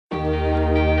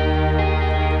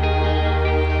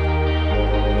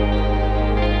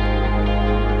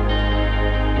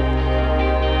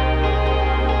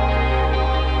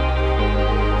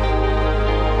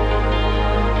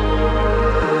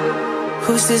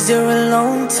says you're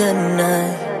alone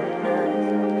tonight,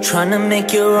 trying to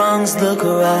make your wrongs look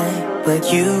right,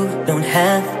 but you don't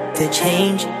have to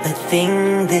change a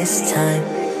thing this time.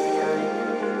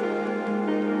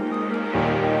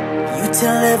 You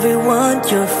tell everyone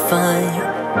you're fine,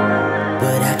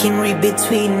 but I can read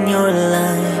between your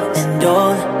lines, and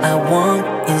all I want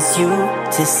is you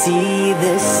to see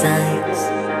the signs.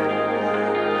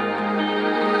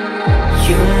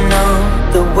 You know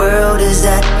the world is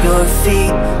at your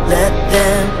feet. Let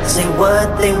them say what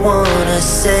they wanna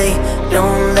say.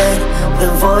 Don't let the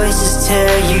voices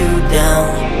tear you down,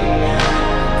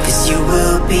 'cause you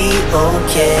will be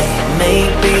okay.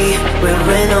 Maybe we're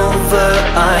in over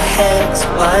our heads.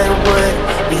 Why would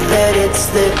we let it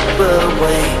slip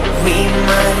away? We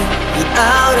might be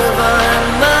out of our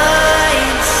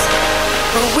minds,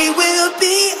 but we will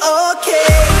be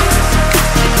okay.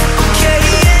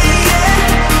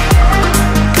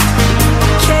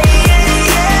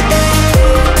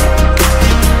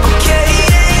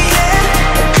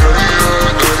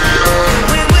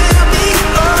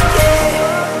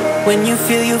 When you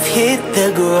feel you've hit the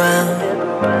ground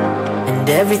and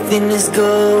everything is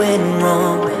going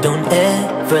wrong, don't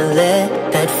ever let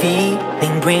that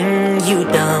feeling bring you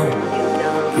down.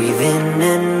 Breathe in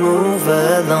and move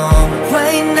along.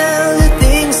 Right now the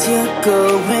things you're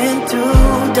going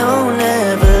through, don't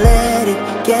ever let it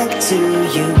get to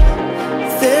you.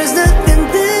 There's nothing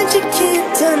that you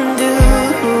can't undo.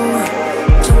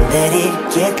 Don't let it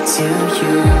get to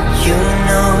you. You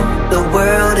know the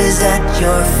world is at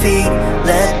your feet.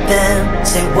 Let them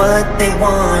say what they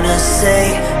wanna say.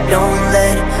 Don't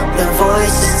let the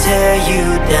voices tear you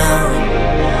down,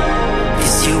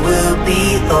 'cause you will be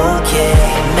okay.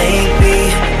 Maybe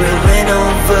we're in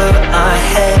over our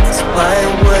heads. Why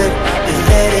would